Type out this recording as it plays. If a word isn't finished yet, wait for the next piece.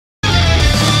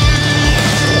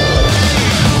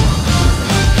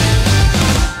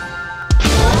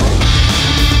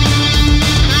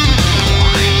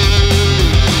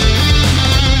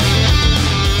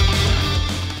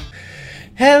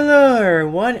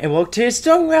and welcome to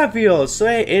Stormlight video. So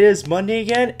hey, it is Monday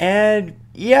again, and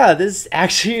yeah, this is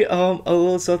actually a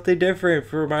little something different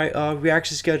for my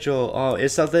reaction schedule.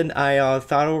 It's something I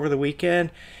thought over the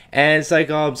weekend, and it's like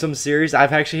some series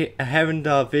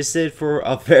haven't visited for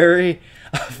a very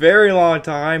long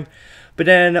time. But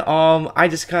then I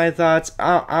just kind of thought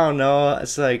I don't know,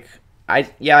 it's like I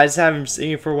just haven't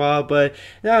seen it for a while, but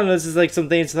I don't know, this is like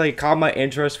something to like caught my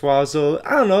interest for a while, so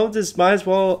I don't know, just might as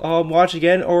well watch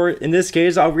again, or in this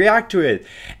case I'll react to it.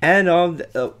 And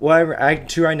what I'm reacting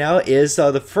to right now is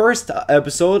the first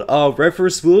episode of Red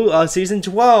vs. Blue season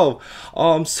 12.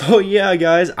 So yeah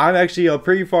guys, I'm actually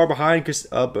pretty far behind because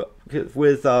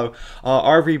with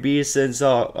RVB, since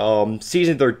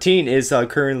season 13 is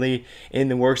currently in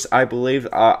the works, I believe.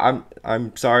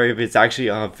 I'm sorry if it's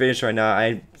actually finished right now.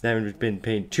 I haven't been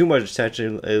paying too much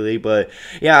attention lately, but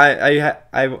yeah,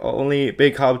 I've only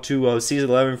been caught to season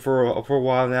 11 for a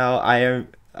while now. I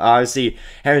obviously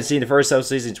haven't seen the first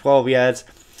episode of season 12 yet,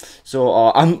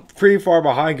 so I'm pretty far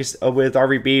behind with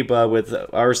RVB, but with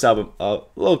our stuff a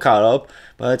little caught up.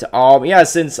 But yeah,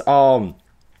 since our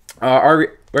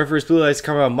Red vs. Blue is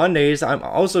coming on Mondays, I'm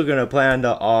also gonna plan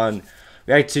on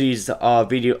react to these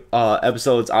video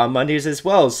episodes on Mondays as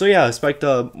well. So yeah, expect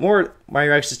more my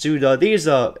reactions to these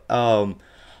videos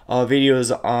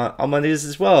on Mondays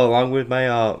as well, along with my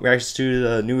reactions to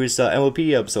the newest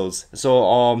MLP episodes.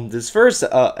 So this first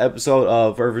episode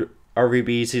of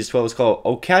RVB season 12 is called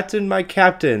 "Oh Captain, My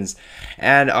Captains,"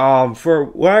 and for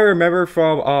what I remember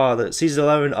from the season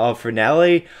 11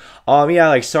 finale. Yeah,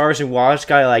 like Stars and Watch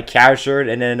got like captured,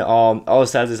 and then all of a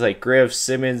sudden it's like Griff,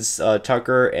 Simmons,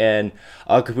 Tucker, and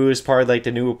Caboose part of like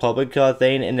the New Republic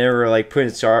thing, and they were like put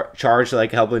in charge,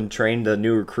 like helping train the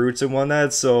new recruits and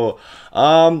whatnot. So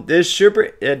this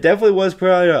it definitely was put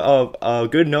on a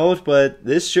good note, but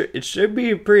it should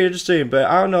be pretty interesting. But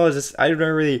I don't know, I don't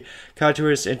really caught too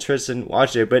much interest in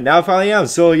watching it, but now I finally am.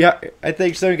 So yeah, I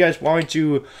think some of you guys wanting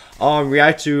to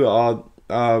react to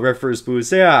Red vs. Blue.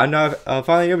 So yeah, I'm not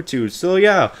finally able to. So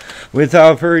yeah,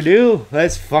 without further ado,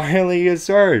 let's finally get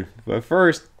started. But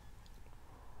first,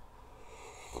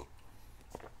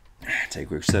 take a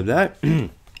quick sip of that.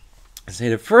 Say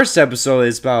the first episode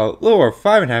is about a little over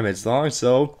 5.5 minutes long.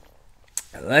 So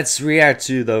let's react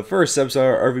to the first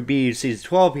episode of RVB season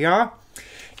 12 here.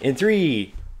 In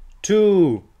 3,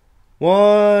 2,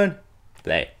 1,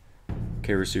 play.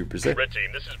 Okay, we're super sick. Red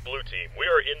team, this is blue team. We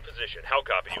are in position. How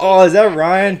copy you? Oh, is that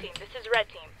Ryan? Team, this is red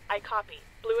team. I copy.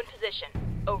 Blue in position.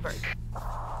 Over.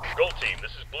 Gold team,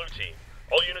 this is blue team.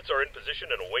 All units are in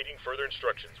position and awaiting further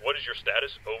instructions. What is your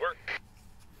status? Over.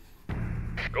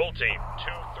 Gold team,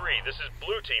 2-3. This is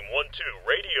blue team, 1-2.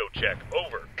 Radio check.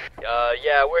 Over.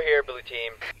 Yeah, we're here, blue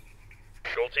team.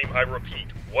 Gold team, I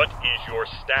repeat. What is your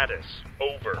status?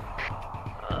 Over.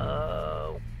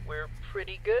 We're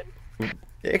pretty good.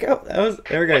 That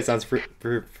guy sounds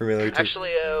familiar too. Actually,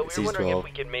 we were wondering if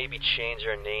we could maybe change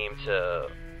our name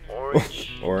to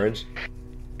Orange. Orange?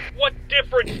 What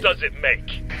difference does it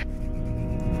make?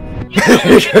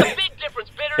 It's a big difference,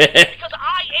 Bitter, because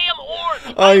I am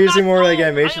orange. Oh, you're using more like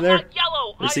animation there? I am not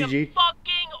yellow. Or CG? I am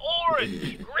fucking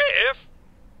orange. Griff,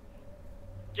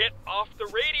 get off the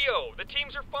radio. The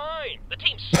teams are fine. The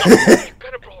teams suck. You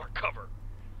better blow our cover.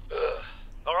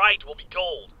 All right, we'll be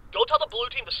gold. Go tell the blue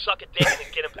team to suck a dick and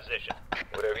then get in position.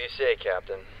 Whatever you say,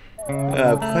 Captain.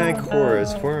 Planet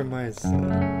Chorus, former mines.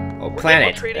 Oh,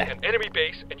 Planet. We're infiltrating an enemy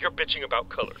base, and you're bitching about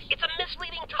colors. It's a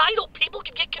misleading title. People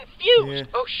can get confused.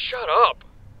 Yeah. Oh, shut up.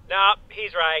 Nah,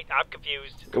 he's right. I'm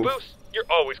confused. Caboose, you're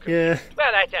always confused.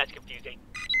 Yeah. Well, that's confusing.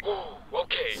 Ooh,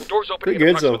 okay, door's open Pretty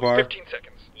in good so approximately far. 15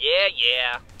 seconds.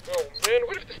 Yeah. Oh, man,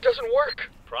 what if this doesn't work?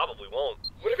 Probably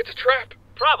won't. What if it's a trap?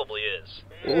 Probably is.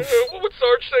 What would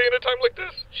Sarge say in a time like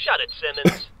this? Shut it,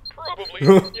 Simmons. Probably,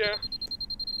 yeah.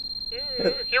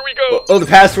 Here we go. Oh, the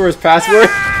password is password?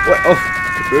 What? Oh,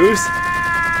 Caboose?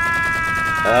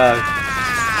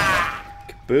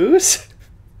 Caboose?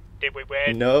 Did we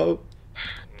win? No.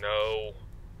 No.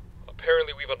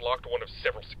 Apparently we've unlocked one of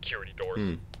several security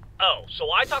doors. Oh,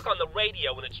 so I talk on the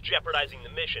radio when it's jeopardizing the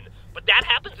mission, but that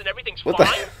happens and everything's What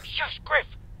fine? Shush, Griff.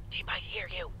 They might hear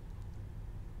you.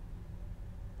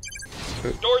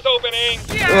 Door's opening!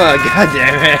 Oh, god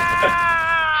damn it.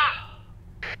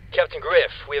 Captain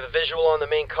Griff, we have a visual on the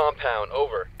main compound.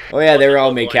 Over. Oh yeah, they were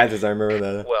all main captains, I remember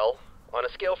that. Well, on a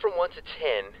scale from 1 to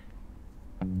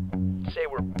 10, say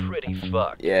we're pretty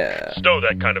fucked. Yeah. Stow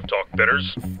that kind of talk,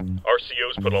 Bitters.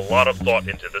 RCO's put a lot of thought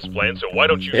into this plan, so why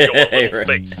don't you show a little Right.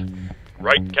 faith?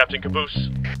 Right, Captain Caboose?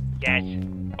 Yes.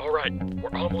 Alright,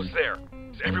 we're almost there.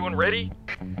 Is everyone ready?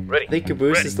 Ready. I think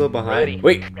Caboose Ready. is still behind. Ready.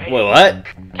 Wait, what?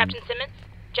 Captain Simmons,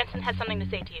 Jensen has something to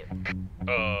say to you.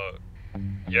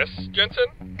 Yes,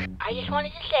 Jensen? I just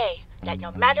wanted to say that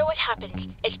no matter what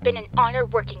happens, it's been an honor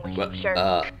working with you, sir.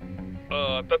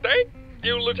 Thank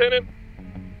you, Lieutenant.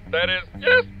 That is,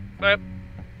 yes, that,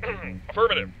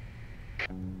 affirmative.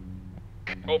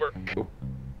 Over.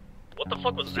 What the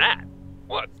fuck was that?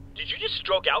 What? Did you just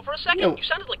stroke out for a second? Yo. You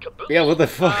sounded like Caboose. Yeah, what the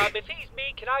fuck? If he's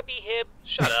me, can I be him?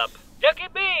 Shut up. Look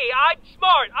at me. I'm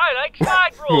smart. I like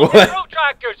slide rules What? and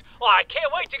protractors. Oh, I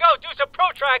can't wait to go do some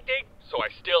protracting. So I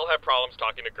still have problems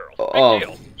talking to girls. Oh. Big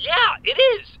deal. Yeah, it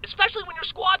is. Especially when your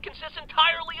squad consists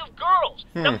entirely of girls.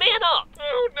 Now man up.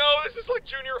 Oh no, this is like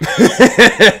junior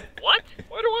high. What?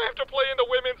 Why do I have to play in the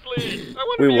women's league? I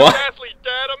want to Wait, be what? an athlete,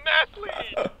 Dad. A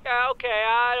mathlete. Yeah, okay.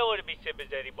 I don't want to be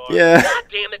Simmons anymore. Yeah. God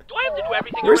damn it. Do I have to do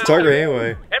everything Where's around Tucker here?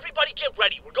 anyway? Everybody get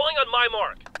ready. We're going on my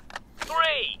mark.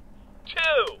 3,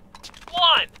 2,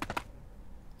 1.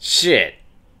 Shit.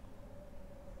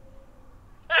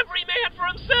 Every man for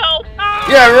himself. Oh,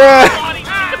 Yeah, right. Body,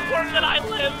 see the world that I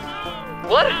live.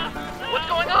 What? What's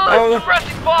going on? Oh.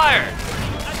 Suppressing fire!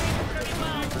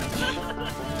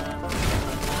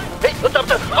 Hey, what's up?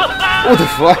 What the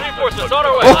fuck? Reinforcements on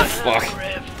our way. What the fuck?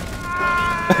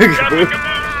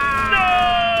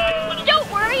 Don't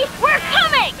worry, we're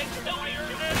coming!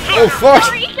 Oh fuck!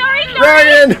 Sorry!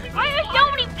 Ryan! Why are there so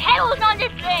many pedals on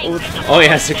this thing? Oh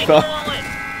yeah, 6 o'clock.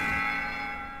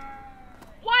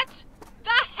 What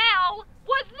the hell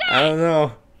was that? I don't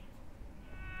know.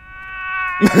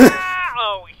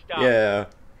 Oh, we stopped. Yeah.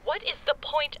 What is the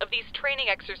point of these training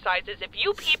exercises if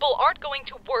you people aren't going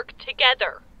to work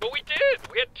together? But we did.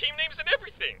 We had team names and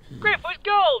everything. Griff was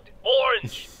gold.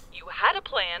 Orange. You had a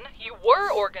plan, you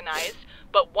were organized,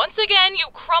 but once again you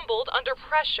crumbled under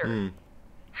pressure.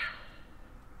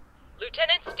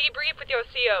 Lieutenants, debrief with your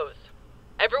COs.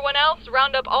 Everyone else,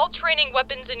 round up all training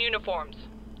weapons and uniforms.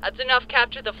 That's enough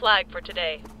capture the flag for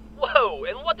today. Whoa,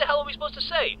 and what the hell are we supposed to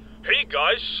say? Hey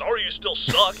guys, sorry you still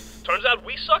suck. Turns out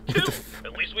we suck too.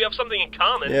 At least we have something in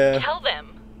common. Yeah. Tell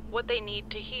them what they need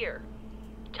to hear.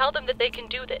 Tell them that they can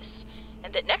do this,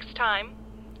 and that next time,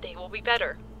 they will be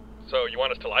better. So you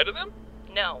want us to lie to them?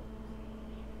 No,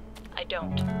 I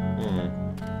don't.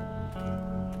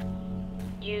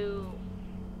 You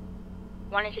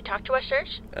wanted to talk to us,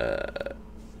 Serge?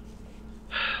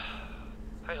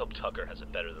 I hope Tucker has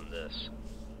it better than this.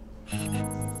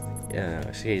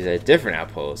 Yeah, see, he's at a different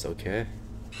outpost, okay.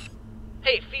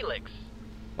 Hey, Felix.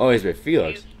 Oh, he's with You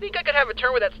Felix. think I could have a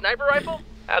turn with that sniper rifle?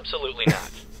 Absolutely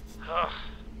not.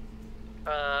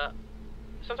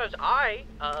 Sometimes I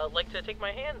like to take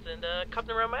my hands and cup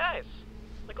them around my eyes.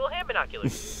 Like little hand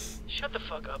binoculars. Shut the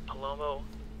fuck up, Palomo.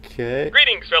 Okay.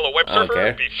 Greetings, fellow web surfer.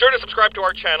 Okay. Be sure to subscribe to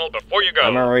our channel before you go.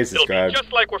 I'm already It'll subscribed. be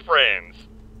just like we're friends.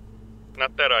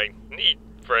 Not that I need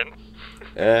friends.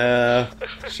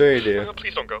 Sure you do.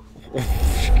 Please don't go.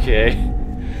 Okay.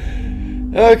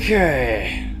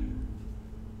 Okay.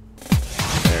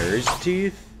 There's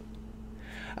teeth.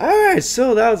 Alright,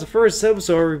 so that was the first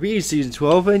episode of RB Season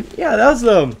 12, and yeah, that was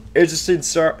interesting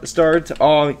start.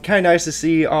 Kinda nice to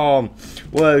see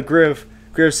what Griff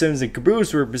Sims and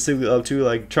Caboose were specifically up to,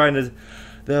 like trying to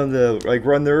like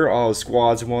run their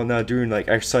squads and whatnot, doing like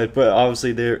exercise, but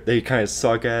obviously they kind of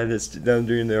suck at it. It's them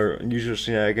doing their usual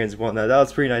shenanigans and whatnot. That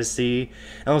was pretty nice to see.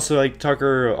 And also, like,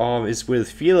 Tucker is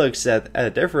with Felix at a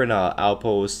different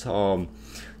outpost,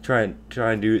 trying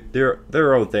to do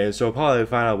their own thing. So I'll probably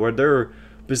find out what they're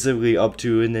specifically up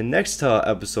to in the next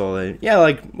episode. And yeah,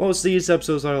 like most of these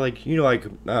episodes are like, you know, like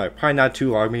probably not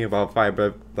too long, maybe about 5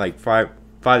 to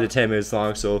 10 minutes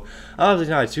long. So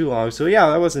obviously not too long. So yeah,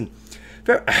 that wasn't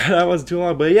too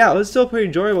long, but yeah, it was still pretty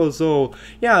enjoyable. So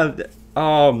yeah,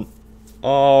 yeah,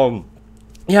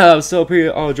 that was still a pretty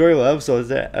enjoyable episode.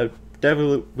 That I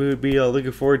definitely would be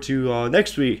looking forward to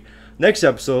next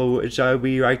episode, which I'll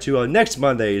be right to next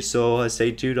Monday. So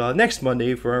stay tuned next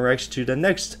Monday for our reaction to the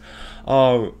next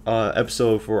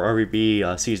episode for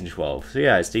RVB Season 12. So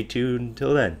yeah, stay tuned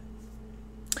till then.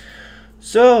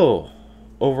 So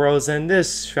overall, is in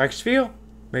this reaction video.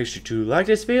 Make sure to like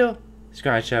this video,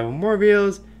 subscribe to channel for more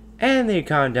videos, and leave a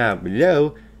comment down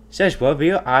below such what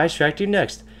video I extract you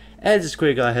next. And just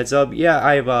quick heads up, yeah,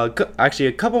 I have actually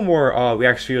a couple more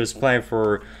reaction videos planned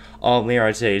for later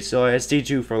on today, so stay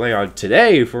tuned for later on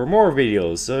today for more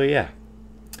videos. So yeah,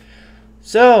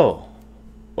 so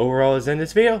overall is in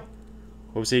this video.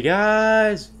 Hope to see you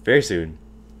guys very soon.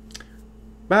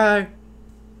 Bye.